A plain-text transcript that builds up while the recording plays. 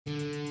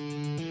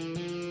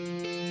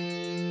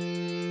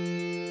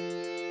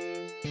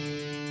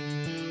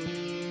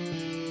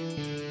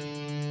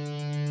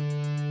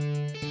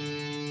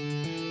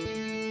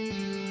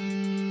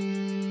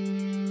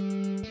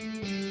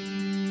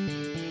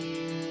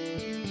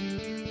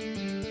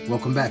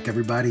Welcome back,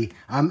 everybody.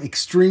 I'm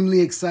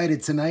extremely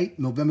excited tonight,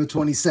 November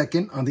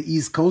 22nd, on the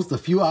East Coast, a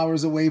few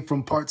hours away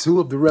from part 2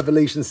 of the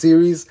Revelation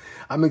series.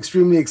 I'm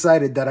extremely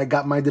excited that I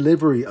got my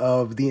delivery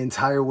of the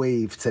entire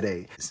wave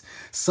today.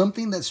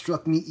 Something that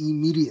struck me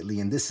immediately,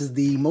 and this is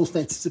the most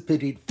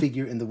anticipated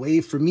figure in the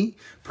wave for me,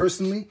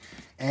 personally,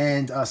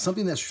 and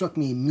something that struck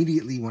me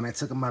immediately when I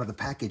took them out of the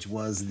package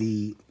was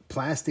the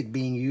plastic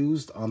being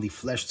used on the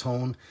flesh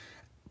tone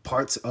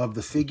parts of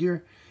the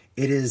figure.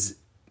 It is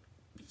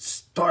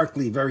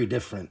starkly very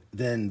different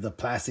than the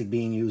plastic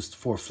being used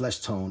for flesh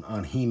tone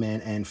on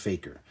He-Man and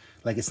Faker.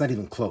 Like, it's not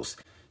even close.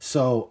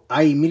 So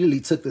I immediately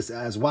took this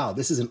as, wow,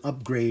 this is an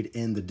upgrade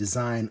in the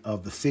design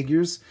of the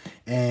figures.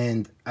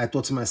 And I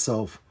thought to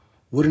myself,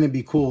 wouldn't it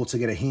be cool to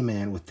get a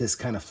He-Man with this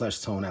kind of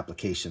flesh tone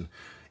application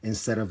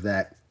instead of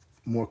that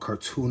more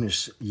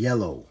cartoonish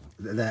yellow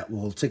that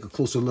we'll take a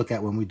closer look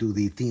at when we do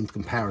the themed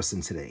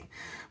comparison today.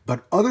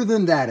 But other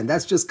than that, and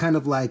that's just kind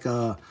of like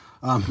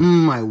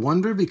I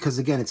wonder, because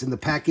again, it's in the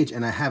package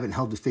and I haven't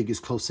held the figures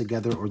close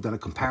together or done a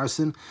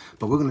comparison,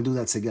 but we're going to do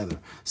that together.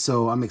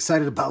 So I'm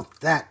excited about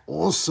that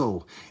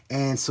also.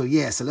 And so,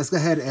 yeah, so let's go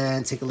ahead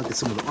and take a look at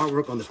some of the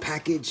artwork on the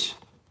package.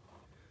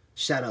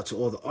 Shout out to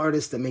all the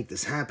artists that make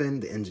this happen,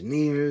 the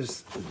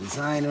engineers, the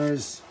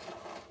designers.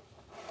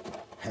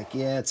 Heck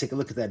yeah, take a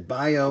look at that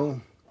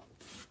bio.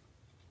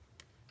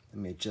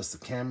 Let me adjust the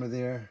camera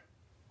there.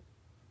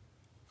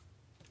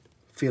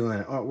 Feeling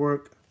that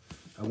artwork.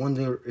 I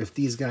wonder if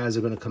these guys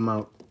are going to come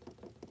out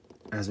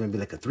as maybe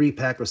like a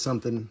 3-pack or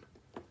something,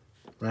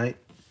 right?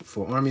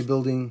 For army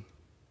building.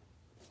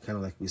 Kind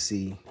of like we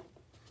see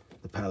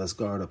the Palace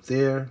Guard up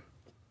there.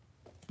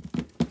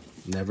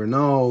 Never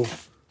know.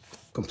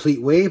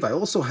 Complete wave. I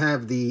also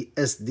have the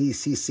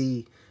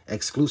SDCC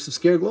exclusive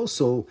Scareglow.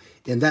 So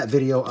in that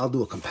video, I'll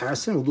do a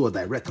comparison. We'll do a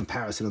direct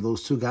comparison of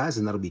those two guys,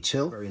 and that'll be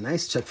chill. Very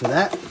nice. Check for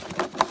that.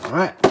 All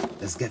right.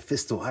 Let's get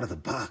FISTO out of the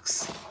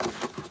box.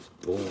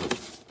 Boom.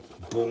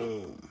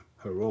 Boom.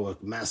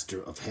 Heroic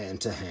master of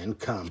hand-to-hand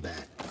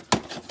combat.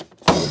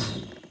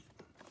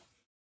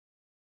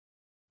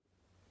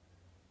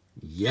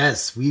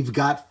 Yes, we've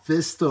got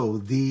FISTO,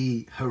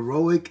 the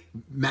heroic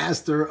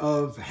master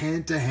of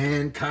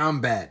hand-to-hand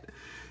combat.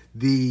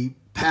 The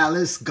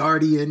palace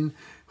guardian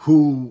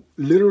who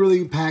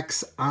literally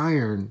packs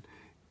iron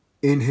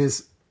in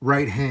his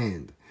right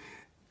hand.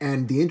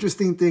 And the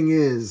interesting thing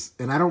is,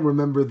 and I don't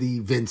remember the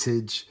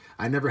vintage,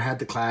 I never had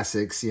the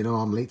classics, you know,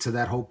 I'm late to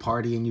that whole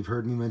party, and you've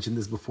heard me mention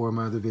this before in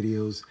my other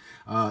videos.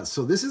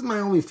 So this is my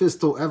only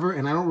FISTO ever,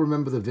 and I don't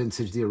remember the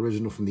vintage, the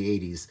original from the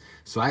 80s.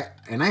 So I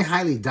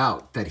highly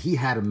doubt that he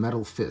had a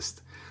metal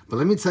fist. But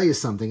let me tell you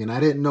something, and I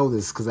didn't know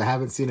this because I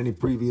haven't seen any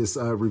previous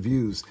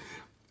reviews.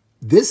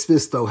 This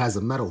FISTO has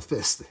a metal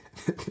fist.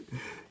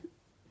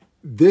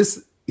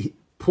 This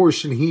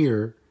portion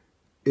here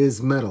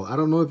is metal. I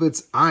don't know if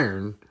it's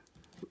iron,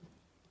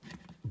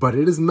 but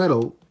it is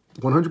metal,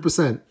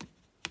 100%.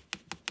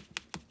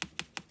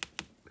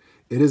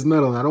 It is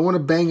metal. And I don't want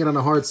to bang it on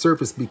a hard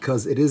surface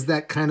because it is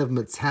that kind of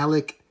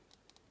metallic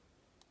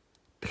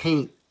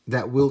paint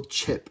that will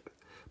chip.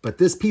 But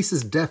this piece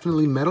is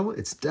definitely metal.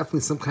 It's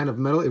definitely some kind of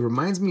metal. It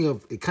reminds me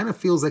of, it kind of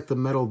feels like the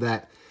metal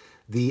that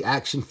the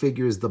action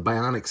figures, the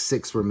Bionic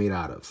 6 were made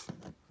out of.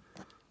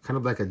 Kind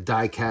of like a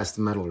die-cast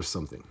metal or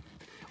something.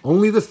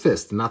 Only the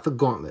fist, not the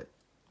gauntlet.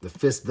 The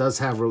fist does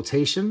have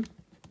rotation.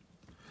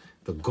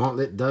 The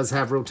gauntlet does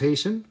have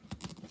rotation.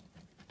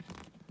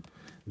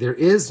 There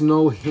is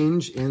no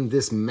hinge in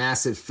this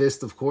massive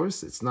fist, of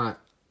course. It's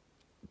not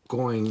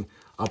going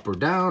up or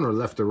down or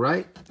left or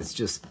right. It's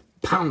just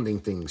pounding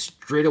things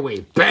straight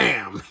away.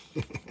 Bam!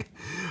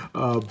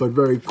 But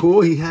very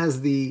cool. He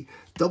has the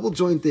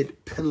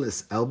double-jointed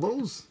pinless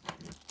elbows.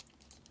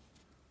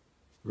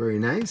 Very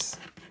nice.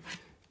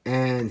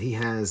 And he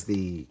has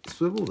the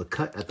swivel, the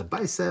cut at the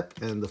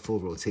bicep, and the full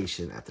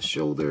rotation at the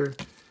shoulder.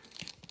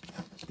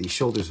 The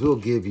shoulders will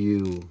give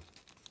you,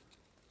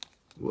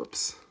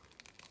 whoops,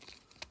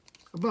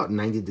 about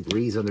 90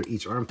 degrees under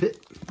each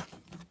armpit.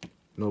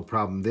 No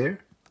problem there.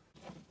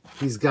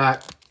 He's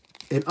got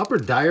an upper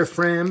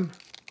diaphragm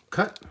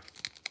cut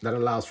that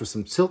allows for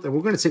some tilt. And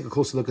we're going to take a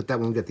closer look at that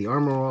when we get the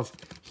armor off.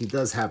 He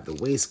does have the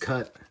waist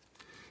cut.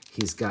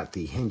 He's got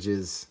the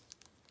hinges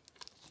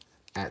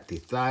at the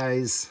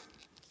thighs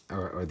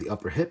or the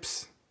upper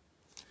hips.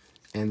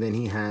 And then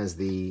he has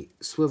the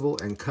swivel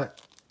and cut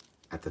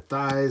at the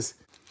thighs.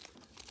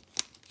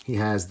 He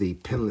has the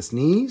pinless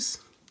knees.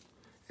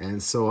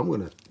 And so I'm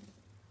going to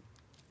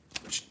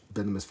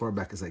bend them as far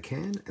back as I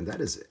can, and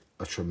that is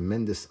a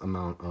tremendous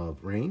amount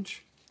of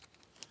range.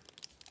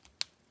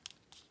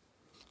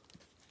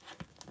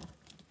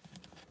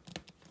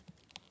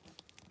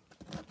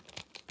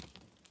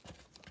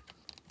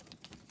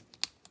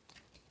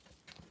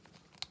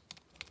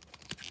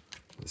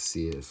 Let's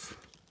see if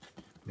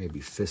maybe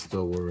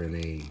FISTO were in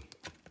a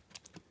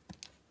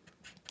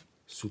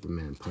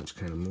Superman punch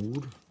kind of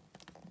mood.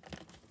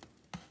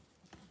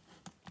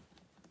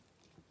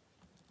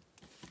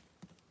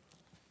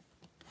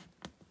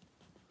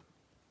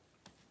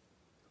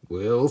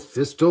 Will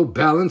FISTO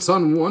balance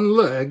on one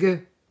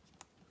leg?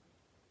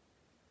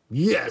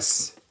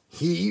 Yes,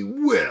 he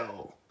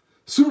will.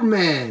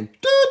 Superman.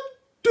 Doot,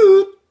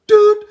 doot,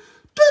 doot,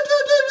 doot,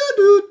 doot,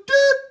 doot,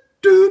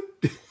 doot, doot.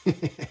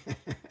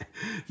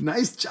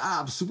 Nice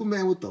job,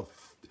 Superman with the...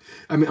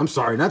 I'm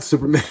sorry, not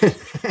Superman.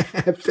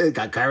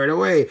 Got carried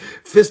away.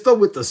 Fisto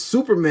with the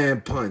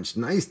Superman punch.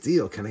 Nice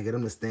deal. Can I get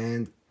him to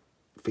stand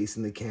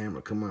facing the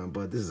camera? Come on,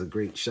 bud. This is a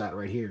great shot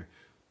right here.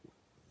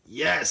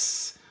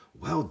 Yes.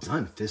 Well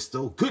done,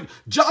 Fisto. Good,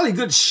 jolly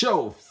good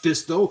show,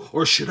 Fisto.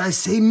 Or should I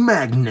say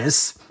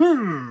Magnus?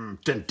 Dun,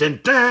 dun,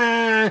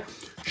 dun.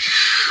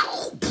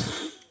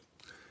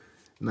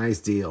 Nice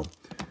deal.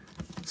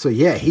 So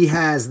yeah, he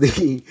has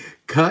the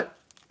cut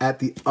at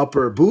the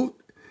upper boot.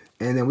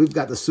 And then we've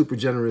got the super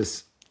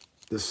generous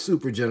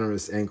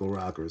ankle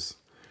rockers.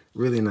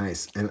 Really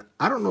nice. And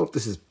I don't know if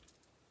this is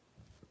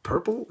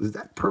purple. Is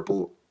that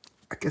purple?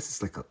 I guess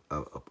it's like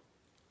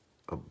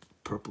a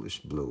purplish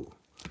blue.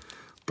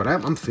 But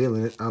I'm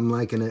feeling it. I'm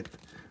liking it.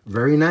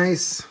 Very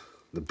nice.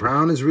 The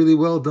brown is really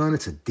well done.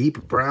 It's a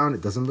deep brown.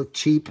 It doesn't look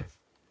cheap.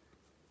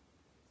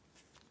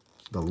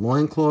 The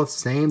loincloth,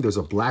 same. There's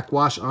a black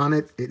wash on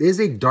it. It is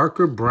a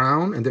darker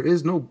brown, and there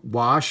is no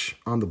wash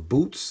on the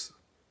boots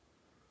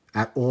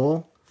at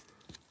all.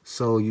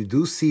 So you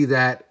do see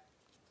that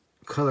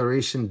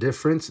coloration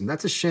difference. And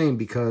that's a shame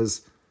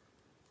because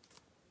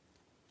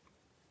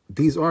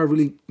these are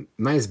really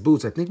nice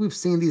boots. I think we've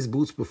seen these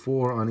boots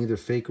before on either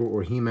Faker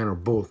or He-Man or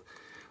both.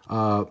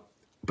 But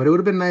it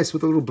would have been nice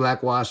with a little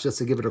black wash just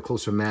to give it a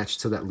closer match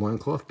to that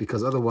loincloth,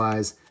 because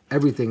otherwise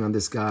everything on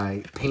this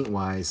guy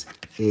paint-wise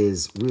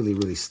is really,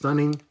 really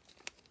stunning.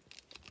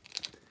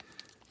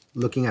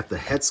 Looking at the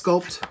head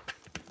sculpt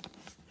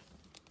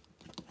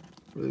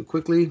really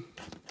quickly.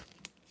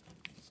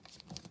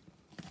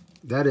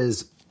 That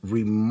is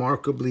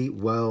remarkably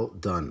well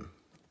done.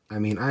 I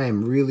mean, I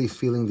am really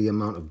feeling the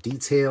amount of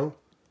detail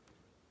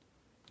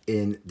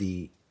in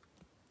the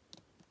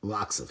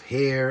locks of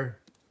hair.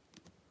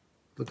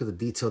 Look at the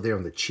detail there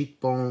on the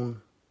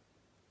cheekbone.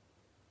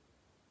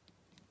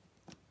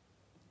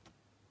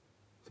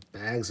 The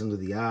bags under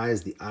the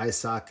eyes, the eye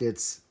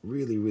sockets.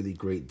 Really, really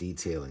great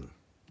detailing.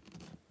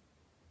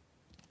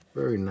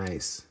 Very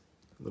nice.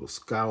 Little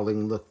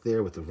scowling look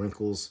there with the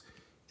wrinkles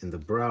in the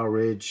brow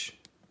ridge.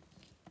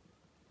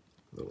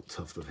 Little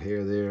tuft of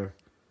hair there.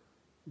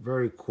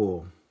 Very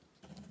cool.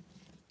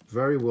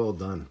 Very well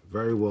done.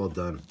 Very well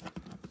done.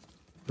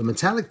 The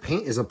metallic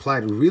paint is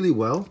applied really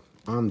well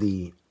on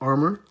the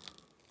armor.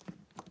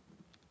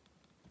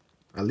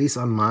 At least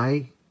on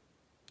my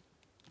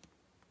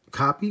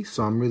copy.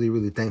 So I'm really,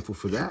 really thankful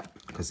for that.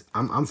 Because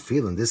I'm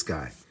feeling this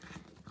guy.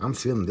 I'm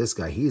feeling this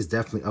guy. He is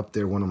definitely up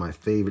there, one of my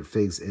favorite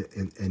figs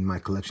in my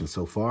collection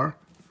so far.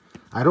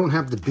 I don't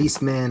have the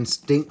Beastman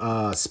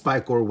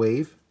Spike or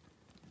Wave.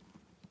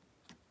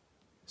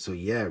 So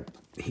yeah,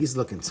 he's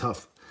looking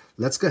tough.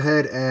 Let's go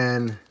ahead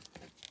and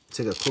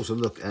take a closer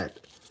look at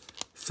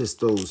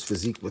Fisto's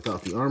physique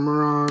without the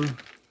armor on.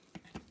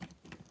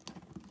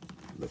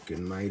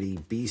 Looking mighty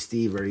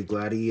beastie, very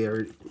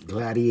gladiator-ish.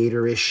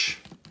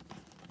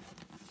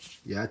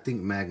 Yeah, I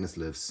think Magnus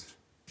lives.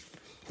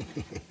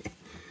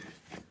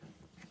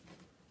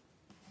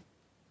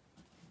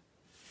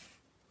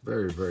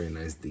 Very, very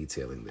nice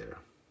detailing there.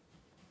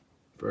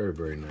 Very,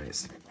 very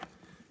nice.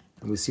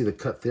 And we see the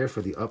cut there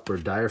for the upper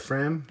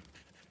diaphragm.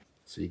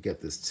 So you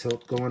get this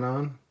tilt going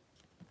on.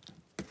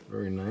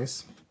 Very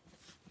nice.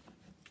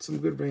 Some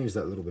good range,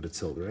 that little bit of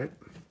tilt, right?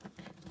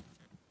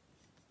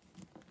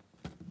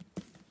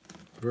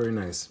 Very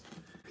nice.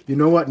 You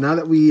know what? Now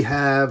that we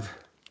have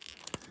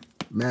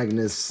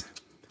Magnus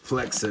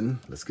flexing,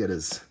 let's get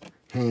his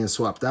hand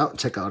swapped out.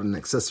 Check out an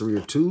accessory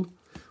or two.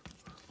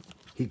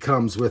 He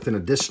comes with an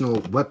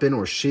additional weapon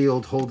or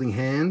shield holding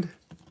hand,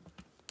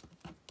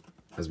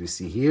 as we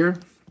see here.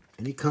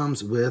 And he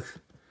comes with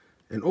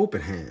an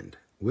open hand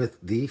with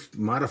the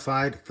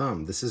modified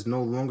thumb. This is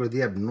no longer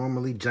the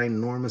abnormally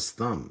ginormous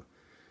thumb.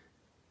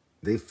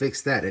 They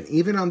fixed that. And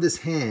even on this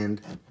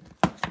hand,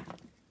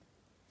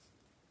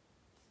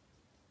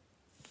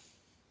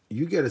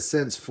 you get a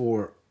sense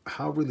for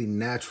how really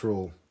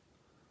natural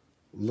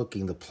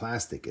looking the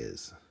plastic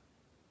is.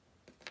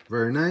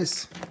 Very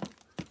nice.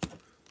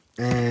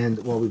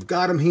 And while we've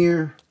got him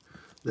here,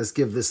 let's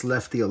give this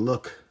lefty a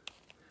look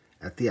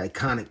at the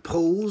iconic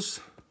pose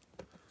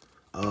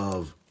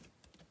of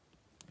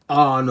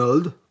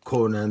Arnold,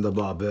 Conan the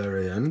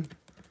Barbarian.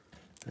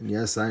 And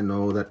yes, I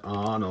know that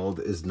Arnold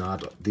is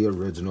not the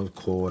original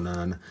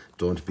Conan.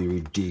 Don't be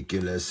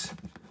ridiculous.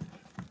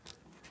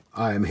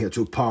 I am here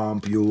to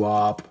pump you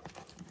up.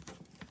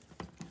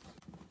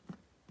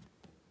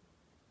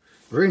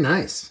 Very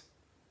nice.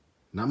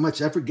 Not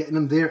much effort getting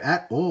him there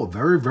at all.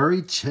 Very,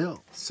 very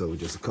chill. So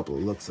just a couple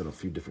of looks on a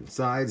few different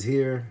sides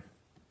here.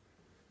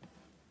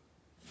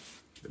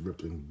 The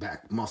rippling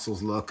back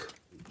muscles look.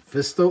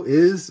 Fisto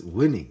is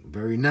winning.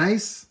 Very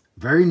nice.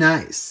 Very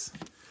nice.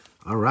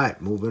 All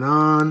right, moving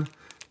on.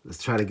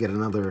 Let's try to get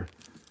another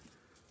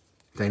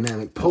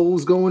dynamic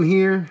pose going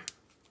here.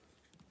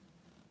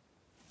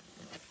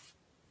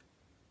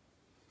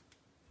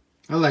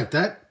 I like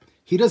that.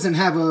 He doesn't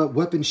have a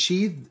weapon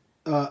sheath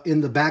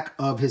in the back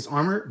of his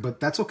armor, but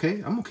that's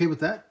okay. I'm okay with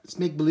that. It's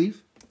make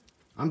believe.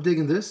 I'm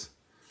digging this.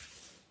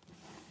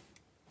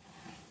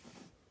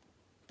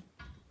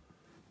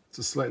 It's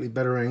a slightly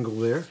better angle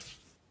there.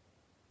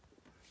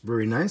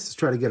 Very nice. Let's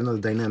try to get another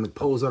dynamic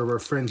pose out of our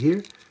friend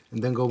here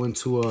and then go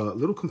into a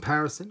little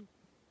comparison.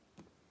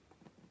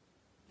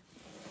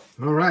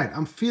 All right,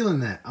 I'm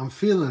feeling that. I'm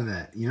feeling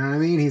that. You know what I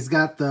mean? He's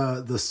got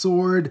the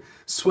sword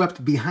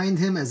swept behind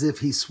him as if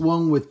he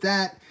swung with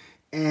that.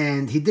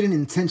 And he didn't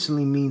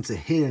intentionally mean to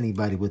hit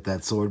anybody with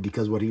that sword,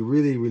 because what he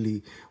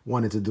really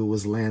wanted to do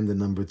was land the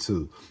number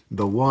 2.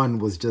 The 1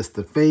 was just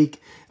the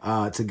fake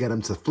to get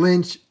him to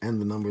flinch.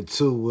 And the number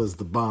 2 was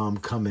the bomb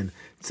coming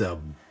to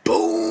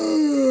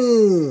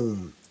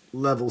boom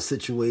level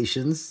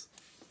situations.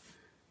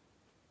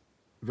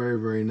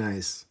 Very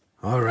nice.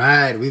 All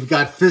right, we've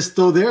got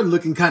FISTO there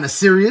looking kind of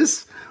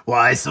serious.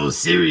 Why so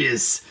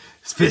serious,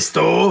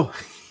 FISTO?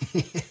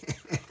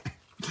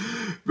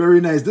 Very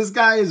nice. This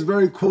guy is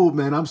very cool,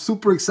 man. I'm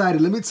super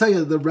excited. Let me tell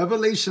you, the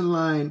Revelation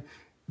line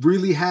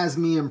really has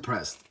me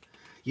impressed.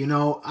 You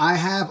know, I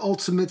have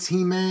Ultimates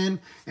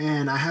He-Man,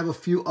 and I have a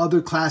few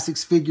other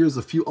Classics figures,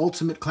 a few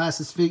Ultimate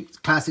Classics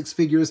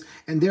figures,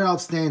 and they're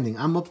outstanding.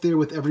 I'm up there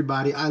with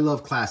everybody. I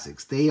love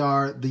Classics. They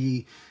are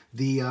the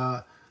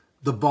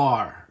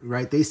bar,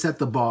 right? They set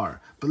the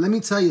bar. But let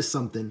me tell you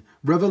something.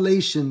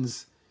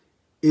 Revelations,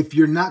 if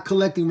you're not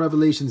collecting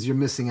Revelations, you're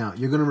missing out.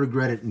 You're going to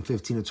regret it in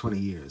 15 or 20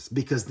 years,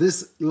 because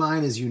this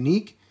line is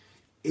unique.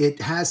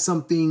 It has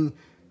something,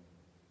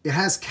 it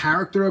has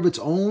character of its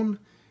own,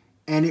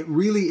 and it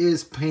really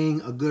is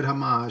paying a good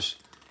homage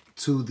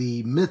to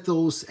the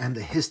mythos and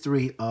the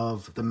history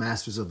of the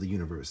Masters of the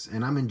Universe.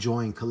 And I'm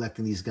enjoying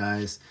collecting these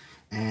guys.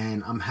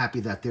 And I'm happy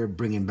that they're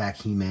bringing back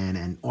He-Man,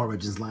 and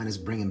Origins line is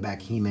bringing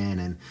back He-Man,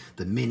 and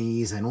the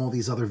minis and all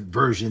these other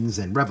versions,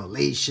 and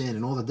Revelation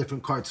and all the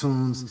different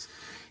cartoons.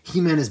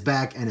 He-Man is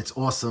back, and it's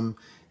awesome.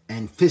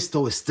 And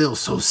FISTO is still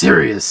so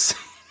serious.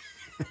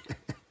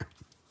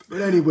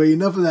 But anyway,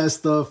 enough of that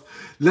stuff.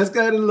 Let's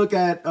go ahead and look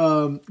at,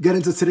 get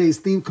into today's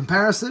theme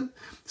comparison.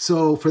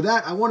 So for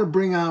that, I want to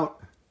bring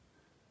out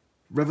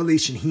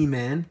Revelation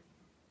He-Man.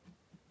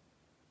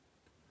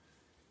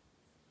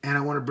 And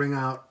I want to bring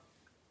out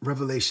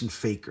Revelation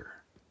Faker.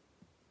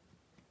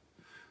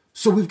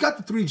 So we've got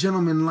the 3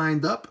 gentlemen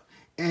lined up,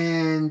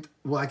 and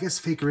well, I guess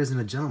Faker isn't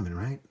a gentleman,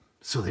 right?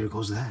 So there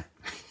goes that.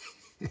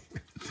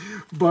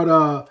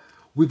 But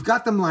we've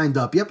got them lined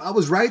up. Yep, I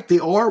was right. They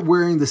are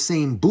wearing the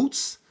same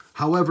boots.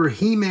 However,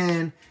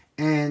 He-Man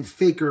and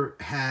Faker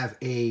have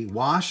a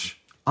wash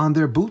on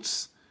their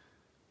boots,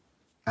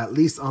 at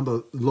least on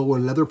the lower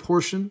leather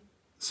portion.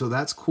 So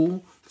that's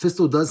cool.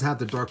 FISTO does have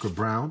the darker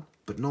brown,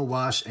 but no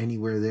wash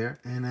anywhere there.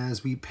 And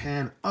as we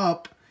pan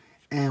up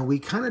and we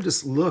kind of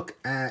just look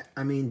at,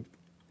 I mean,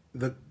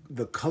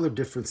 the color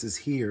differences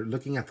here,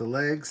 looking at the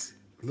legs,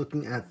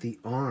 looking at the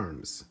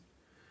arms.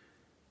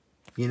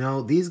 You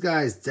know, these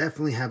guys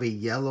definitely have a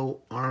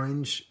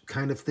yellow-orange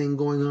kind of thing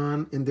going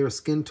on in their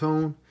skin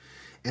tone.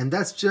 And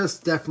that's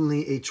just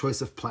definitely a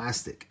choice of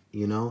plastic,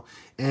 you know.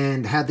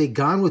 And had they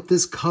gone with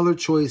this color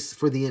choice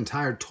for the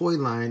entire toy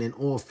line and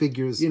all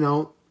figures, you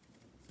know,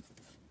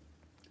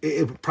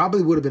 it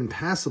probably would have been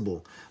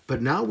passable.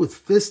 But now with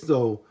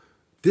FISTO,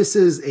 this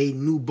is a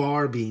new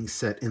bar being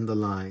set in the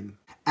line.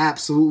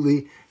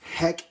 Absolutely.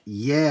 Heck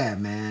yeah,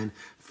 man.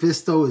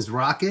 FISTO is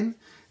rocking.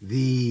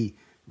 The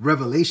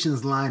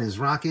Revelations line is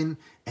rocking.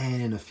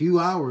 And in a few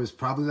hours,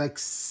 probably like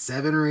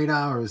 7 or 8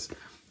 hours,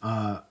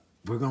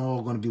 we're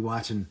all going to be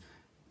watching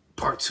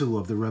part 2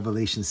 of the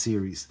Revelation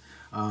series.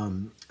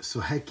 So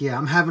heck yeah,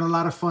 I'm having a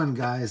lot of fun,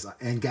 guys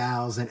and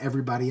gals and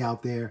everybody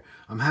out there.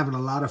 I'm having a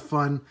lot of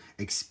fun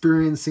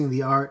experiencing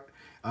the art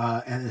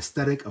and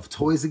aesthetic of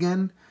toys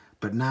again,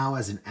 but now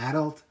as an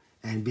adult,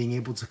 and being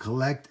able to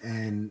collect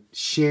and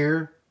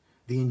share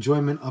the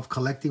enjoyment of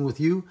collecting with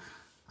you.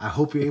 I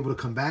hope you're able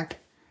to come back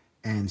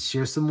and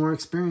share some more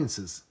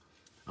experiences.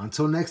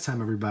 Until next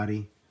time,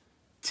 everybody,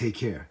 take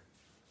care.